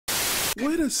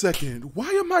Wait a second. Why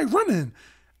am I running?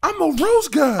 I'm a rose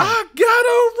guy. I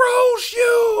gotta rose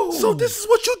you. So this is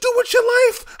what you do with your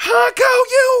life? Huh, call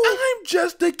you? I'm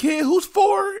just a kid who's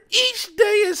 4. Each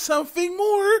day is something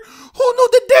more. Who knew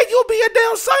the day you'll be a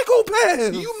damn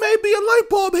psychopath? You may be a light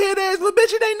bulb head ass, but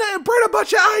bitch, it ain't nothing bright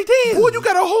about your ideas. Boy, you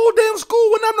got a whole damn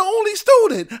school when I'm the only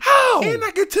student. How? And I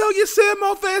can tell your sad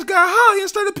mouth ass got high and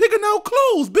started picking out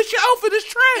clothes. Bitch, your outfit is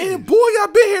trash. And boy,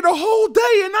 I've been here the whole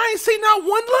day and I ain't seen not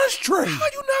one lunch tray. How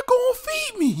you not gonna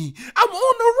feed me? I'm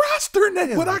on the roster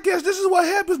now. But I guess this is what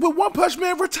happens when One Punch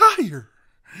Man retire.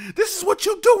 This is what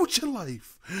you do with your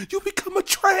life. You become a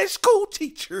trash school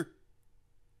teacher.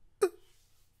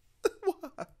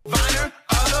 Why? Viner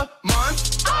of the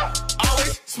month.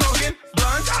 Always smoking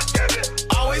blunts.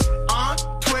 Always on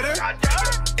Twitter.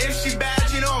 If she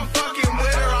bad, you know I'm fucking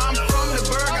with her. I'm from the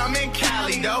Berg, I'm in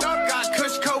Cali though. Got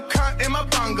Kush Coke cut in my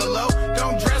bungalow.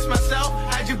 Don't dress myself,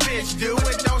 how'd your bitch do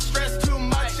it? Don't stress too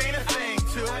much, ain't a thing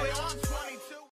to it.